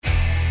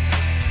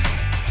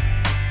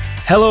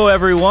Hello,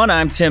 everyone.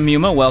 I'm Tim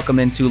Muma. Welcome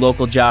into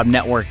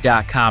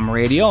localjobnetwork.com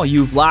radio.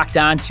 You've locked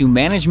on to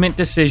Management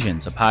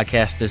Decisions, a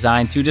podcast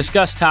designed to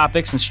discuss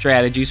topics and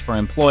strategies for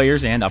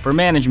employers and upper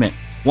management.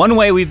 One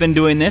way we've been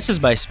doing this is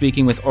by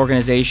speaking with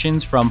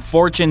organizations from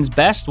Fortune's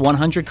best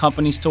 100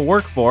 companies to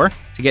work for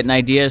to get an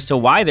idea as to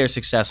why they're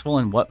successful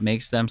and what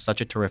makes them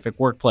such a terrific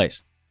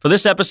workplace. For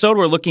this episode,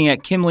 we're looking at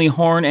Kimley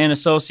Horn and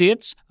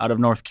Associates out of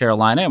North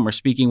Carolina, and we're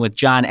speaking with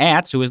John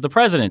Atz, who is the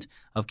president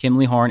of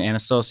Kimley Horn and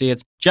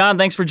Associates. John,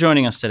 thanks for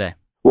joining us today.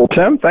 Well,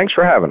 Tim, thanks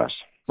for having us.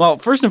 Well,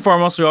 first and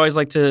foremost, we always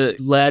like to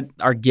let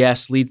our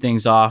guests lead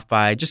things off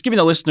by just giving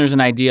the listeners an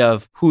idea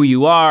of who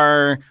you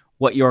are,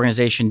 what your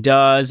organization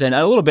does, and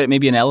a little bit,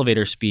 maybe an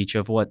elevator speech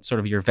of what sort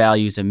of your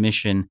values and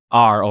mission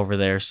are over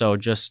there. So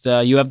just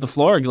you have the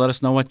floor. Let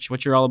us know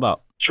what you're all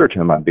about. Sure,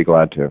 Tim, I'd be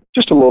glad to.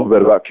 Just a little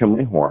bit about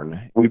Kimley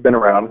Horn. We've been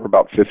around for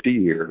about 50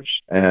 years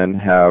and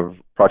have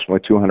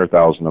approximately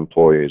 200,000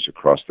 employees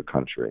across the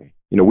country.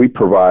 We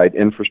provide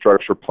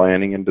infrastructure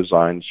planning and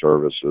design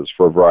services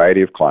for a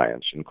variety of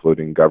clients,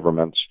 including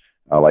governments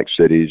like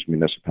cities,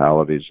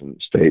 municipalities, and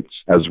states,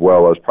 as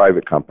well as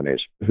private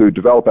companies who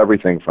develop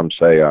everything from,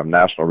 say,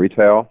 national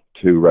retail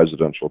to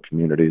residential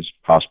communities,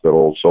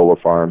 hospitals, solar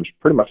farms,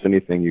 pretty much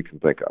anything you can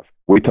think of.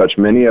 We touch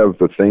many of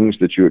the things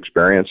that you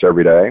experience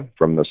every day,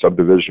 from the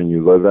subdivision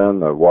you live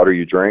in, the water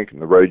you drink,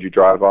 and the road you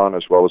drive on,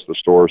 as well as the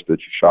stores that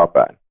you shop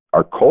at.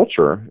 Our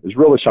culture is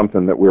really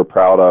something that we're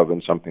proud of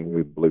and something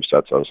we believe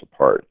sets us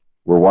apart.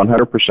 We're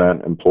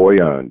 100%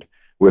 employee-owned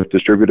with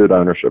distributed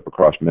ownership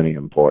across many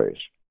employees.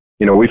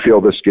 We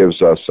feel this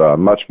gives us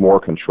much more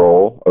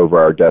control over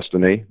our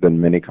destiny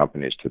than many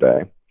companies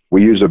today.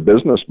 We use a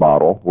business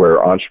model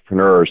where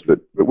entrepreneurs that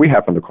we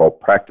happen to call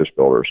practice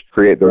builders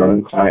create their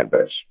own client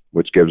base,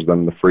 which gives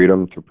them the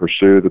freedom to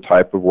pursue the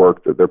type of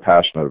work that they're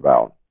passionate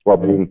about while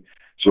being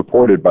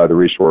supported by the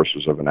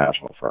resources of a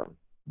national firm.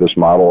 This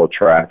model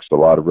attracts a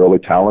lot of really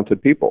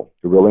talented people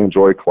who really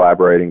enjoy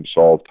collaborating to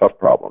solve tough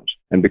problems.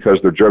 And because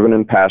they're driven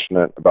and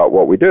passionate about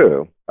what we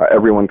do,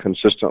 everyone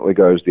consistently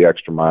goes the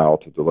extra mile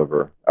to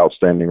deliver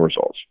outstanding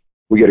results.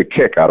 We get a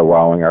kick out of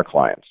wowing our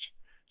clients.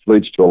 It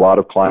leads to a lot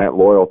of client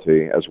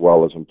loyalty as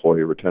well as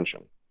employee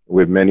retention.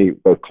 We have many,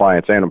 both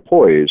clients and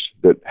employees,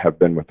 that have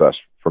been with us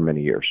for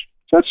many years.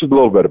 So that's just a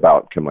little bit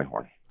about Kimley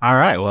Horn. All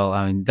right.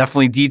 Well,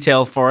 definitely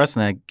detailed for us,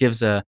 and that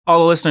gives all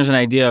the listeners an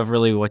idea of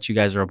really what you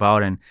guys are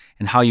about and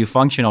how you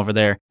function over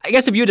there. I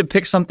guess if you had to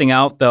pick something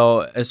out,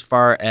 though, as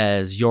far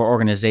as your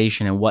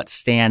organization and what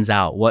stands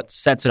out, what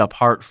sets it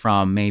apart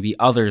from maybe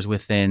others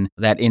within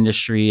that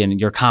industry and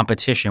your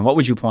competition, what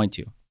would you point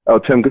to? Oh,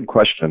 Tim, good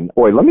question.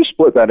 Boy, let me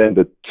split that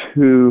into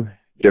two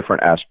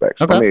different aspects.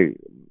 Okay.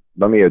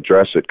 Let me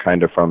address it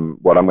kind of from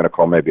what I'm going to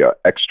call maybe an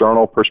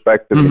external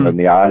perspective, in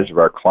the eyes of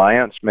our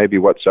clients, maybe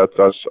what sets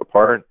us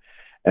apart.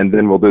 And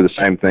then we'll do the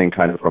same thing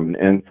kind of from an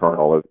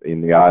internal,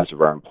 in the eyes of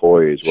our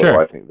employees, Sure.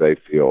 what I think they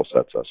feel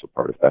sets us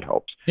apart, if that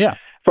helps. Yeah.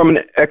 From an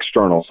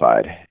external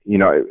side,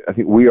 I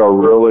think we are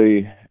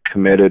really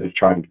committed to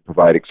trying to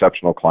provide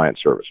exceptional client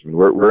service.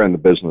 We're in the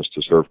business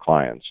to serve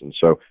clients. And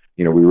so,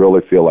 we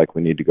really feel like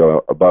we need to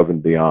go above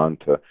and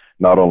beyond to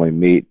not only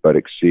meet but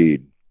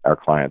exceed our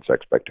clients'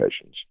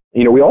 expectations.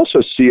 We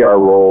also see our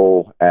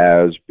role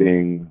as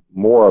being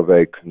more of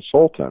a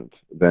consultant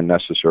than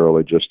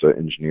necessarily just an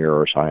engineer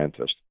or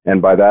scientist.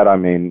 And by that, I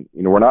mean,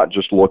 we're not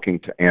just looking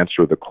to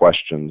answer the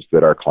questions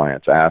that our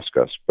clients ask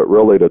us, but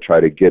really to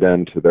try to get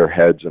into their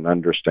heads and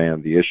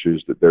understand the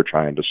issues that they're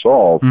trying to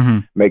solve,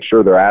 make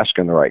sure they're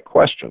asking the right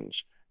questions,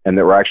 and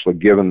that we're actually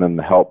giving them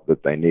the help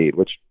that they need,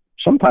 which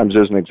sometimes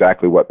isn't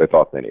exactly what they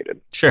thought they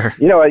needed. Sure.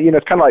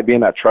 It's kind of like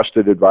being that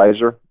trusted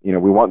advisor. We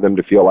want them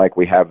to feel like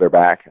we have their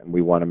back, and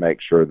we want to make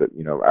sure that,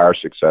 our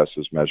success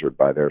is measured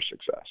by their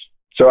success.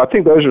 So I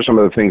think those are some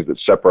of the things that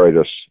separate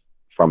us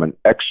from an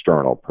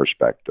external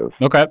perspective.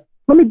 Okay.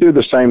 Let me do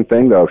the same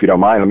thing, though, if you don't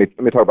mind.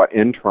 Let me talk about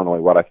internally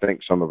what I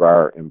think some of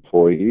our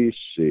employees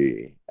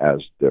see as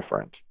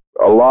different.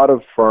 A lot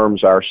of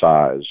firms our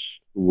size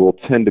will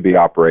tend to be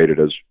operated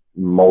as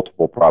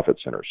multiple profit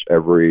centers.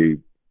 Every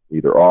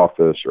either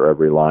office or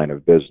every line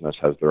of business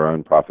has their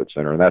own profit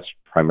center, and that's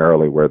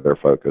primarily where they're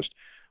focused.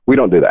 We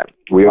don't do that.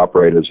 We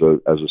operate as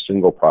a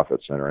single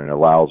profit center, and it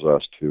allows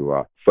us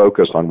to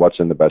focus on what's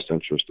in the best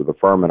interest of the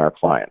firm and our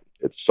client.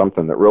 It's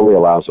something that really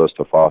allows us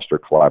to foster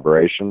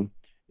collaboration,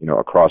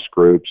 across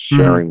groups,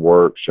 sharing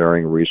work,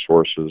 sharing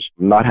resources,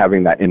 not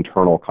having that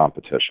internal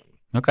competition.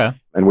 Okay.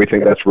 And we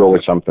think that's really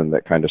something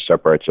that kind of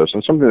separates us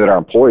and something that our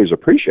employees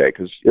appreciate,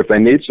 because if they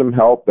need some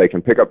help, they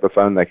can pick up the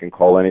phone, they can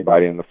call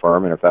anybody in the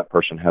firm, and if that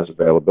person has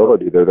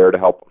availability, they're there to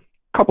help them.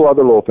 A couple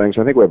other little things.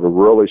 I think we have a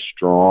really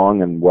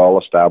strong and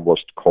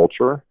well-established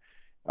culture.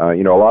 A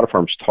lot of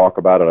firms talk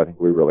about it. I think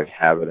we really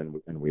have it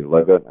and we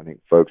live it. I think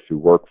folks who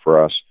work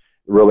for us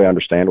really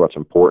understand what's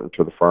important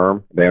to the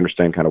firm. They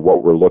understand kind of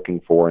what we're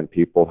looking for in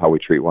people, how we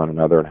treat one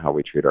another, and how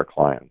we treat our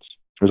clients.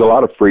 There's a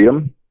lot of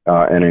freedom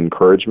and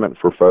encouragement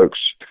for folks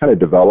to kind of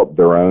develop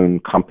their own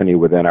company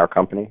within our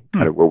company,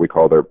 kind of what we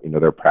call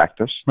their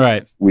practice.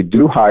 Right. We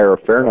do hire a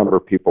fair number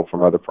of people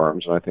from other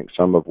firms, and I think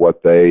some of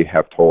what they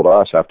have told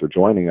us after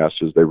joining us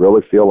is they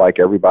really feel like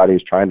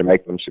everybody's trying to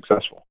make them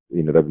successful.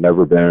 They've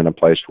never been in a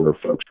place where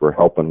folks were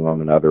helping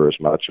one another as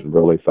much, and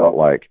really felt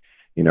like,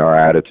 our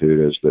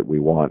attitude is that we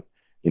want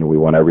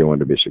everyone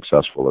to be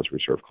successful as we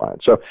serve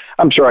clients. So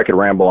I'm sure I could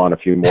ramble on a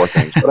few more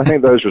things, but I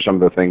think those are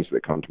some of the things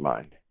that come to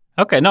mind.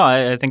 Okay, no,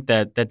 I think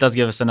that does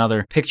give us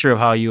another picture of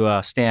how you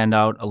stand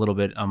out a little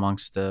bit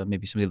amongst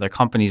maybe some of the other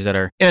companies that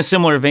are in a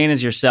similar vein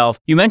as yourself.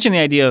 You mentioned the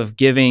idea of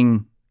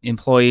giving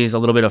employees a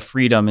little bit of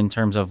freedom in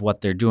terms of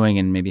what they're doing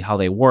and maybe how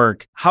they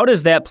work. How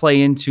does that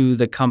play into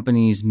the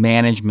company's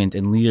management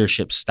and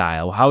leadership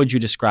style? How would you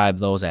describe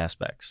those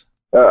aspects?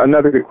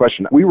 Another good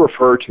question. We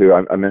refer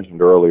to, I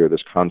mentioned earlier, this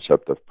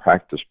concept of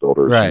practice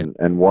builders. Right.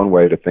 And one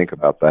way to think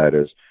about that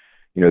is,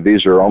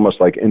 these are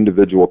almost like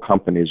individual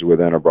companies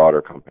within a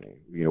broader company.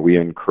 We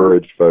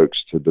encourage folks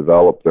to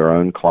develop their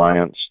own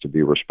clients, to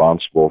be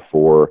responsible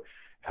for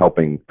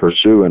helping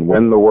pursue and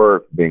win the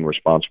work, being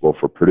responsible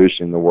for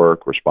producing the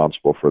work,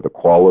 responsible for the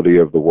quality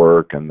of the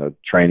work and the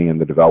training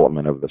and the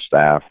development of the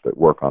staff that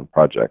work on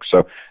projects.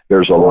 So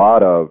there's a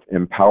lot of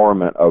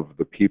empowerment of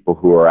the people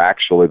who are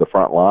actually the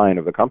front line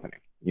of the company.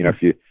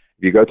 If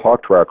you go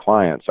talk to our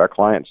clients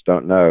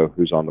don't know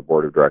who's on the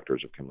board of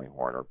directors of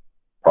Kimley-Horn, or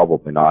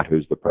probably not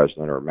who's the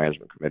president or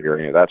management committee or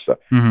any of that stuff.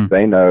 Mm-hmm.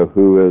 They know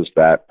who is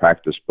that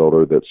practice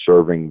builder that's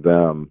serving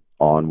them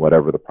on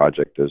whatever the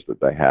project is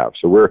that they have.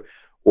 So we're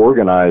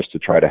organized to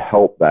try to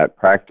help that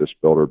practice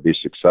builder be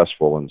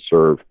successful and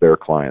serve their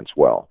clients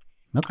well.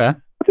 Okay.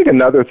 I think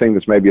another thing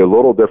that's maybe a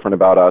little different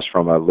about us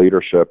from a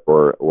leadership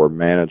or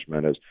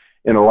management is,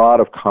 in a lot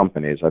of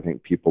companies, I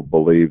think people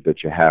believe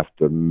that you have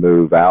to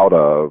move out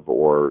of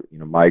or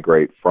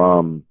migrate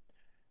from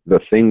the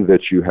thing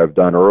that you have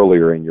done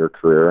earlier in your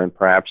career and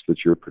perhaps that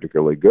you're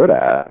particularly good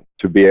at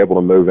to be able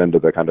to move into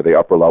the kind of the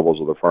upper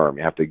levels of the firm.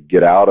 You have to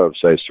get out of,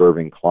 say,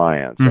 serving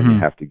clients, mm-hmm. and you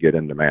have to get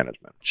into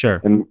management.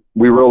 Sure. And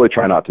we really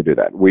try not to do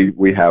that.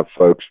 We have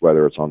folks,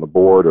 whether it's on the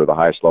board or the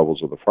highest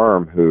levels of the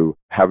firm, who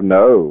have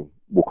no,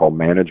 we'll call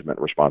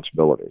management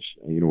responsibilities.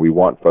 We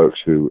want folks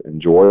who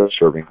enjoy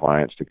serving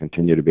clients to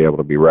continue to be able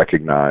to be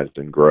recognized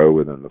and grow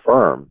within the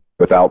firm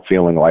without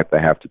feeling like they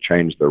have to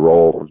change their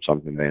role from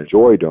something they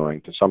enjoy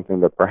doing to something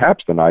that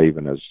perhaps they're not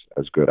even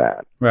as good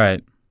at.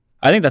 Right.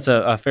 I think that's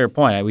a fair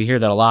point. We hear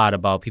that a lot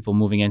about people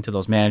moving into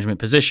those management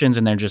positions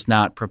and they're just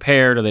not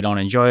prepared, or they don't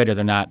enjoy it, or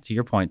they're not, to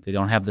your point, they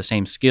don't have the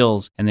same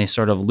skills, and they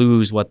sort of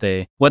lose what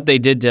they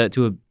did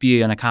to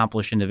be an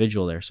accomplished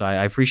individual there. So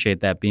I appreciate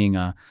that being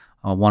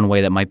one way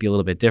that might be a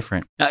little bit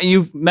different. Now,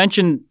 you've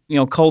mentioned,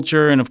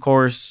 culture and, of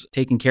course,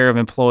 taking care of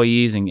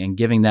employees and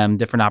giving them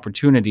different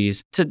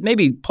opportunities. To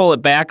maybe pull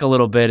it back a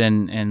little bit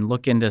and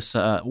look into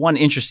one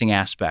interesting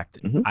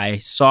aspect. Mm-hmm. I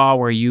saw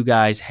where you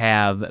guys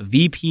have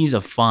VPs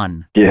of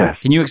fun. Yes.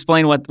 Can you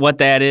explain what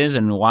that is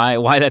and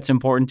why that's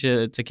important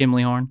to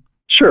Kimley-Horn?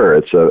 Sure.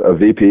 It's a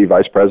VP,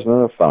 Vice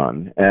President of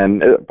Fun.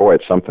 And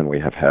it's something we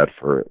have had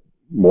for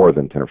more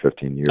than 10 or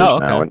 15 years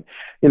now. And,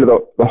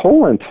 the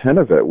whole intent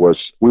of it was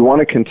we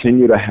want to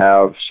continue to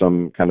have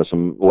some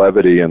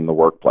levity in the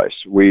workplace.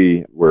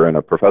 We're in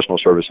a professional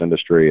service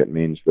industry. It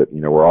means that,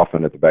 we're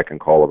often at the beck and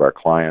call of our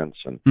clients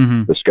and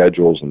mm-hmm. the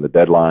schedules and the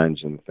deadlines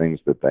and things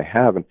that they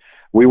have. And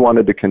we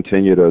wanted to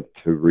continue to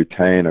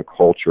retain a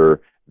culture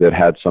that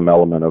had some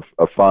element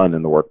of fun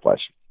in the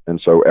workplace.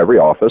 And so every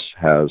office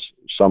has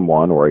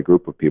someone or a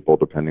group of people,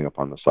 depending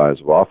upon the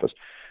size of office,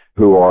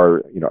 who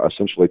are,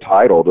 essentially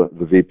titled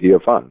the VP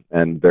of Fun.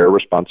 And their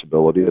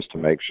responsibility is to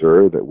make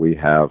sure that we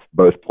have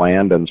both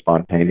planned and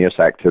spontaneous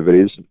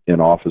activities in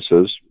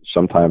offices.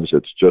 Sometimes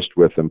it's just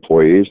with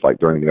employees, like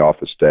during the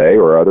office day,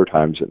 or other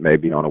times it may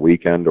be on a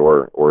weekend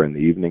or in the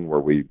evening where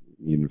we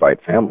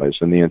invite families.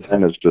 And the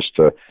intent is just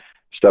to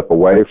step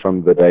away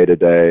from the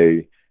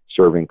day-to-day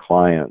serving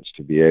clients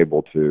to be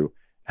able to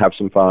have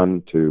some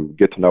fun, to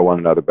get to know one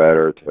another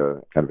better,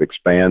 to kind of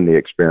expand the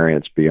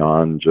experience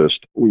beyond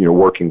just,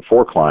 working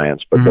for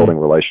clients, but mm-hmm. building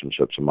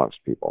relationships amongst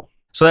people.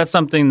 So that's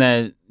something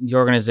that the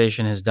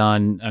organization has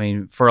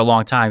done, for a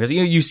long time. Because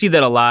you see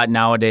that a lot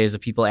nowadays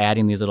of people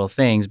adding these little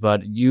things,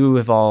 but you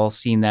have all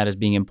seen that as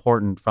being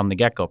important from the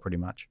get-go pretty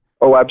much.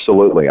 Oh,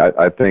 absolutely.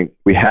 I think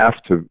we have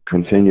to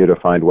continue to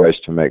find ways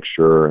to make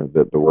sure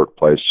that the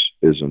workplace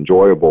is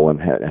enjoyable and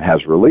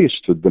has release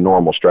to the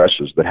normal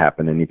stresses that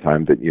happen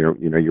anytime that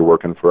you're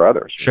working for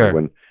others. Sure.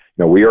 When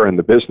we are in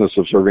the business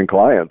of serving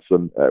clients,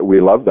 and we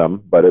love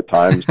them, but at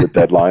times the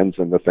deadlines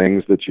and the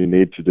things that you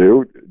need to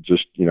do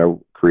just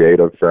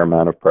create a fair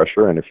amount of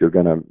pressure. And if you're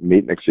going to meet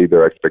and exceed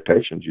their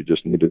expectations, you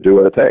just need to do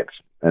what it takes.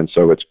 And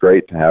so it's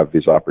great to have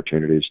these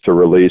opportunities to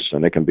release,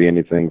 and it can be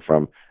anything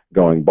from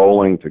going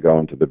bowling to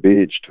going to the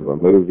beach to a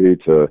movie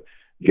to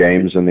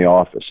games in the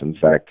office. In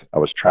fact, I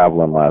was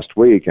traveling last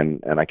week and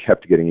I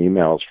kept getting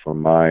emails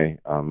from my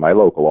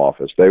local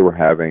office. They were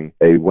having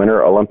a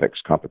Winter Olympics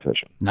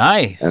competition.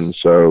 Nice. And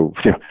so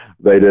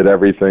they did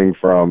everything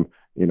from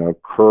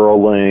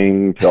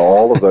curling to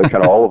all of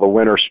the all of the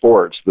winter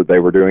sports that they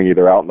were doing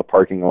either out in the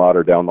parking lot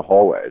or down the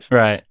hallways.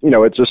 Right.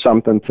 It's just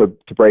something to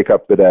break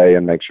up the day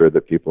and make sure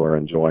that people are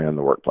enjoying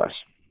the workplace.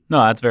 No,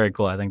 that's very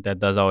cool. I think that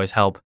does always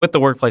help with the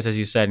workplace, as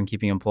you said, and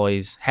keeping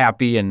employees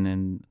happy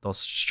and those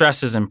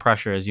stresses and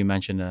pressure, as you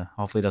mentioned,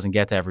 hopefully doesn't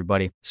get to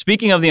everybody.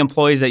 Speaking of the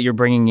employees that you're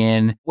bringing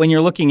in, when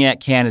you're looking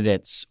at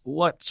candidates,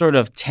 what sort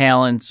of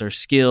talents or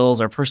skills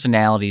or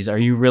personalities are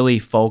you really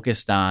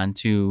focused on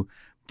to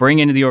bring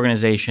into the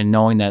organization,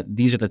 knowing that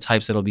these are the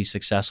types that will be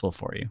successful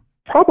for you?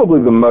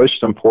 Probably the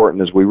most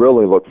important is we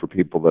really look for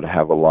people that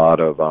have a lot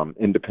of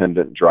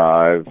independent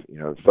drive,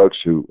 folks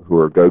who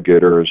are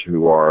go-getters,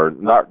 who are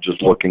not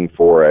just looking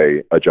for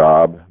a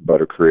job,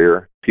 but a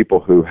career, people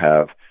who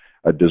have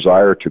a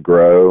desire to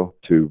grow,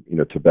 to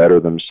better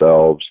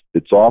themselves.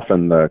 It's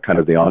often the kind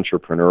of the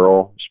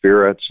entrepreneurial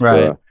spirits,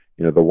 right.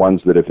 The ones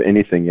that, if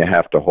anything, you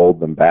have to hold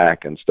them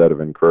back instead of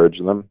encourage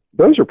them.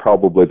 Those are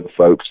probably the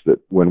folks that,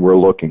 when we're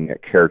looking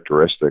at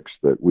characteristics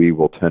that we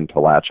will tend to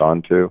latch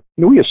onto.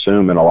 We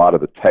assume in a lot of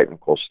the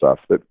technical stuff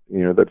that,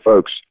 that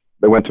folks,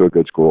 they went to a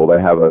good school,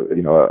 they have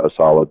a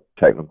solid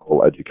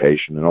technical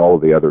education and all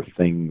of the other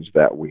things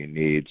that we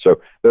need. So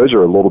those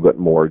are a little bit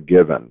more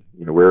given.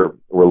 We're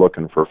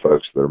looking for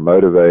folks that are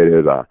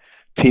motivated.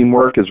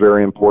 Teamwork is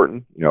very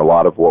important. A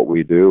lot of what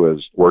we do is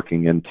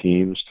working in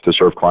teams to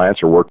serve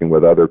clients or working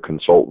with other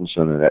consultants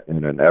in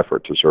an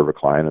effort to serve a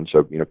client. And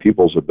so,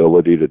 people's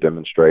ability to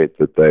demonstrate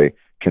that they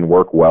can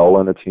work well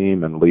in a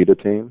team and lead a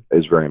team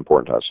is very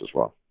important to us as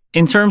well.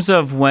 In terms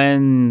of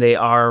when they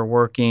are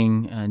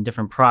working in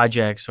different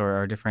projects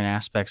or different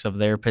aspects of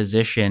their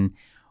position,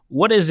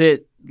 what is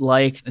it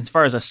like as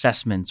far as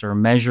assessments or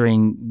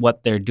measuring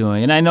what they're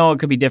doing? And I know it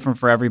could be different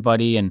for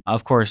everybody. And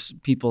of course,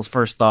 people's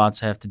first thoughts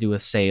have to do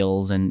with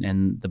sales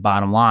and the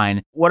bottom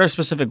line. What are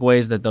specific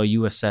ways that, though,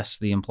 you assess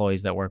the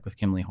employees that work with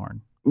Kimley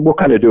Horn? We'll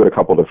kind of do it a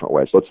couple different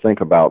ways. Let's think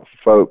about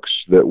folks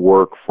that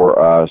work for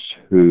us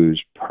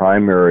whose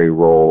primary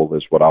role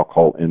is what I'll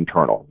call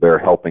internal. They're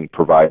helping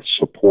provide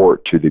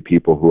support to the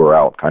people who are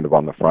out kind of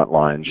on the front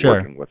lines Sure.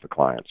 working with the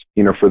clients.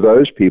 For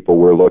those people,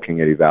 we're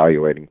looking at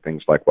evaluating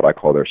things like what I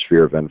call their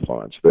sphere of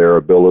influence, their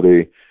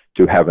ability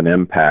to have an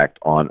impact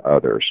on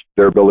others,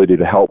 their ability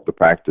to help the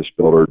practice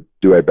builder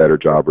do a better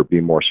job or be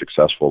more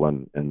successful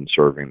in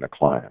serving the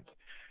client.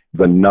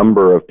 The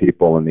number of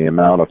people and the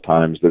amount of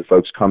times that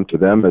folks come to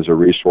them as a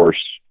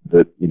resource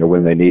that,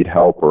 when they need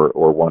help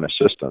or want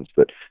assistance,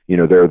 that,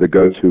 they're the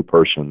go-to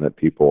person that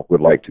people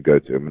would like to go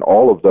to. And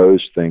all of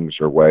those things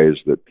are ways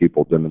that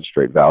people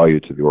demonstrate value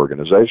to the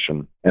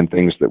organization and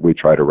things that we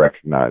try to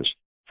recognize.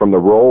 From the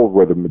role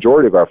where the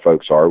majority of our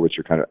folks are, which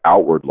are kind of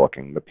outward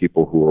looking, the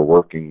people who are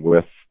working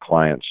with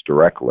clients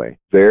directly,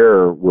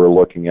 there we're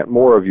looking at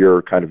more of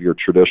your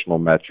traditional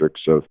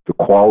metrics of the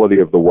quality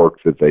of the work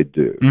that they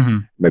do,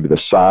 maybe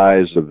the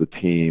size of the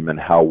team and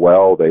how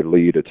well they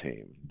lead a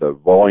team, the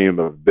volume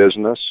of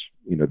business,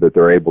 that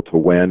they're able to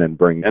win and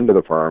bring into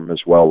the firm,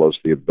 as well as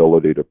the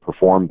ability to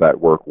perform that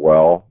work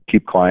well,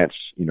 keep clients,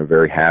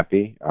 very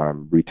happy,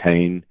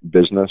 retain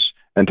business,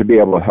 and to be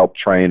able to help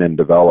train and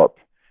develop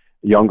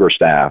younger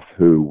staff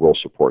who will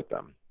support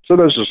them. So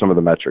those are some of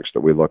the metrics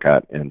that we look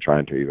at in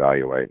trying to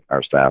evaluate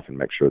our staff and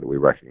make sure that we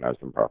recognize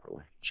them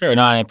properly. Sure.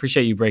 No, I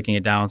appreciate you breaking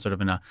it down sort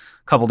of in a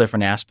couple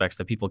different aspects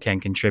that people can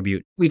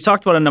contribute. We've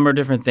talked about a number of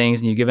different things,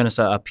 and you've given us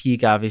a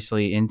peek,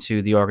 obviously,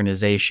 into the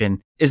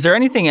organization. Is there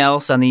anything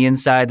else on the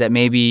inside that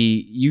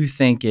maybe you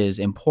think is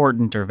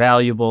important or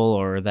valuable,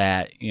 or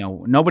that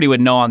nobody would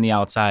know on the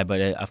outside,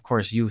 but of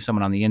course you,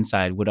 someone on the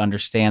inside, would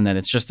understand that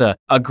it's just a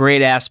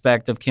great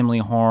aspect of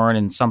Kimley Horn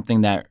and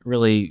something that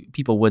really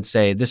people would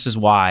say, this is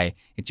why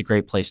it's a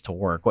great place to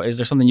work? Is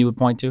there something you would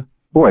point to?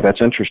 Boy,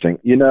 that's interesting.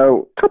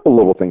 A couple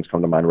little things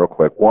come to mind real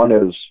quick. One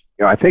is,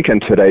 I think in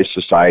today's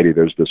society,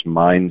 there's this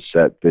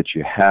mindset that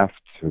you have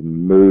to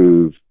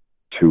move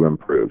to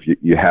improve.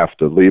 You have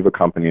to leave a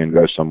company and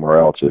go somewhere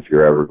else if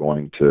you're ever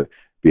going to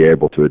be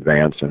able to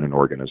advance in an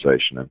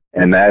organization.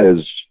 And that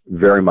is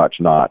very much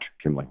not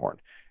Kimley Horn.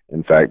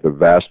 In fact, the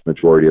vast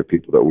majority of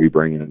people that we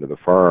bring into the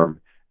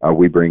firm,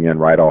 we bring in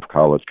right off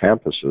college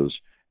campuses,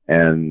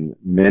 and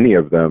many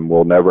of them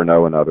will never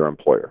know another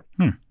employer.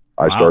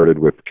 I started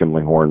with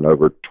Kimley Horn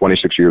over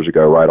 26 years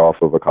ago, right off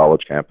of a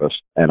college campus,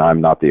 and I'm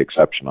not the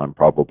exception. I'm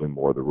probably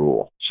more the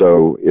rule.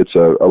 So it's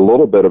a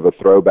little bit of a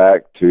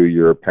throwback to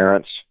your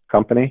parents'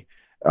 company.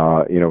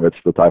 It's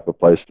the type of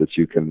place that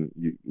you can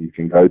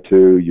go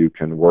to, you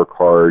can work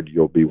hard,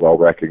 you'll be well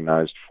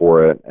recognized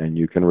for it, and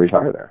you can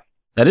retire there.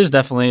 That is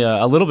definitely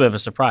a little bit of a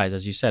surprise.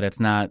 As you said, it's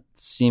not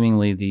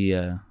seemingly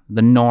the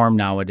norm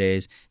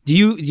nowadays. Do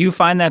you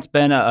find that's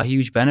been a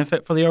huge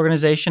benefit for the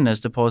organization,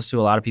 as opposed to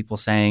a lot of people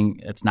saying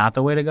it's not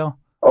the way to go?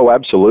 Oh,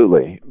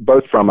 absolutely.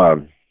 Both from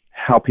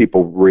how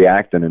people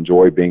react and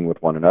enjoy being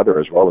with one another,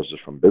 as well as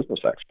just from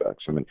business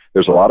aspects. I mean,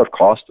 there's a lot of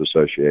cost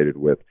associated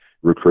with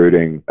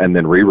recruiting and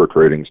then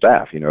re-recruiting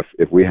staff.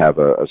 If we have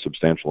a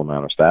substantial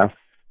amount of staff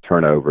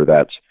turnover,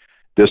 that's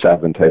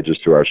disadvantageous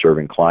to our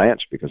serving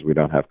clients because we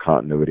don't have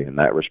continuity in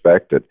that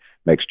respect. It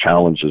makes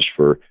challenges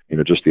for,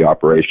 just the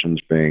operations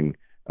being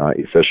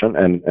efficient,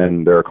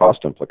 and there are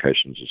cost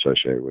implications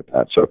associated with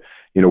that. So,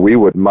 we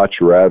would much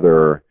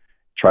rather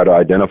try to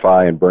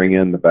identify and bring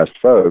in the best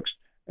folks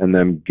and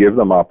then give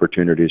them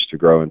opportunities to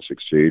grow and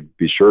succeed.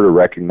 Be sure to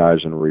recognize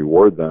and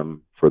reward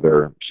them for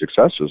their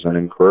successes and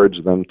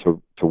encourage them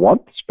to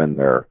want to spend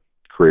their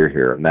career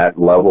here. And that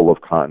level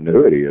of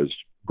continuity is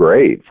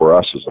great for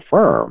us as a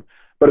firm,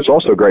 but it's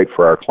also great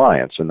for our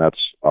clients, and that's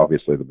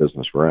obviously the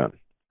business we're in.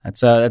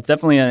 That's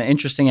definitely an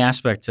interesting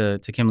aspect to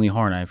Kimley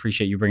Horn. I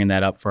appreciate you bringing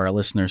that up for our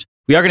listeners.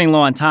 We are getting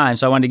low on time,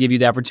 so I wanted to give you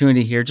the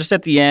opportunity here. Just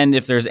at the end,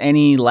 if there's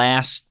any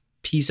last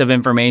piece of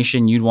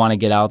information you'd want to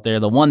get out there,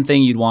 the one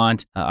thing you'd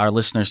want our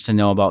listeners to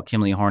know about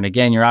Kimley Horn.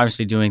 Again, you're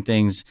obviously doing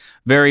things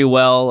very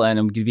well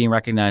and being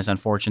recognized on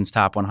Fortune's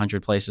top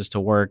 100 places to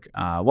work.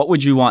 What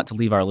would you want to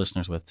leave our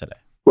listeners with today?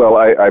 Well,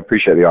 I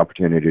appreciate the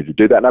opportunity to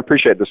do that, and I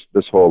appreciate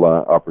this whole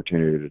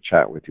opportunity to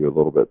chat with you a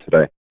little bit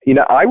today.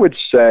 I would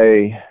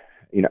say,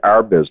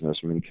 our business,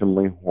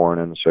 Kimley Horn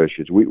and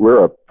Associates,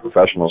 we're a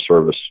professional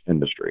service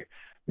industry.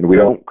 We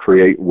don't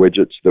create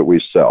widgets that we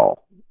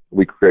sell.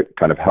 We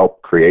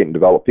help create and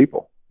develop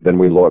people. Then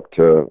we look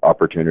to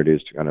opportunities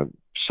to kind of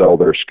sell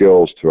their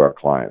skills to our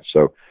clients.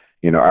 So,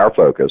 our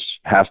focus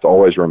has to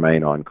always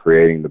remain on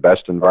creating the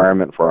best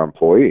environment for our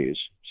employees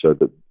so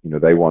that,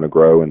 they want to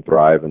grow and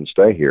thrive and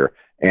stay here,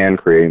 and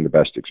creating the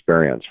best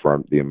experience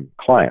for the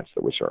clients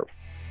that we serve.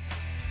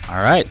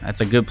 All right,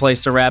 that's a good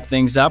place to wrap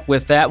things up.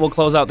 With that, we'll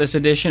close out this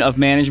edition of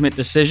Management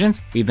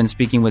Decisions. We've been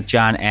speaking with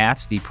John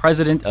Atz, the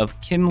president of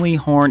Kimley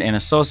Horn and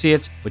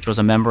Associates, which was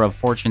a member of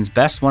Fortune's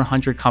Best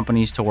 100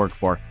 Companies to Work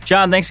For.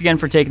 John, thanks again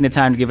for taking the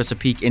time to give us a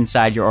peek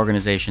inside your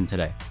organization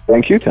today.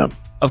 Thank you, Tim.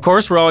 Of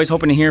course, we're always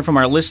hoping to hear from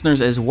our listeners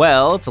as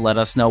well to let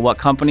us know what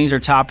companies or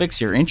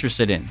topics you're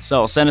interested in.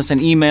 So send us an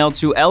email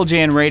to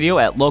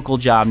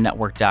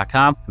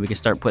ljanradio@localjobnetwork.com, and we can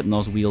start putting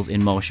those wheels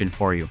in motion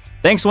for you.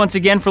 Thanks once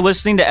again for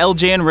listening to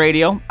LJN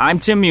Radio. I'm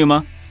Tim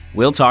Muma.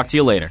 We'll talk to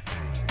you later.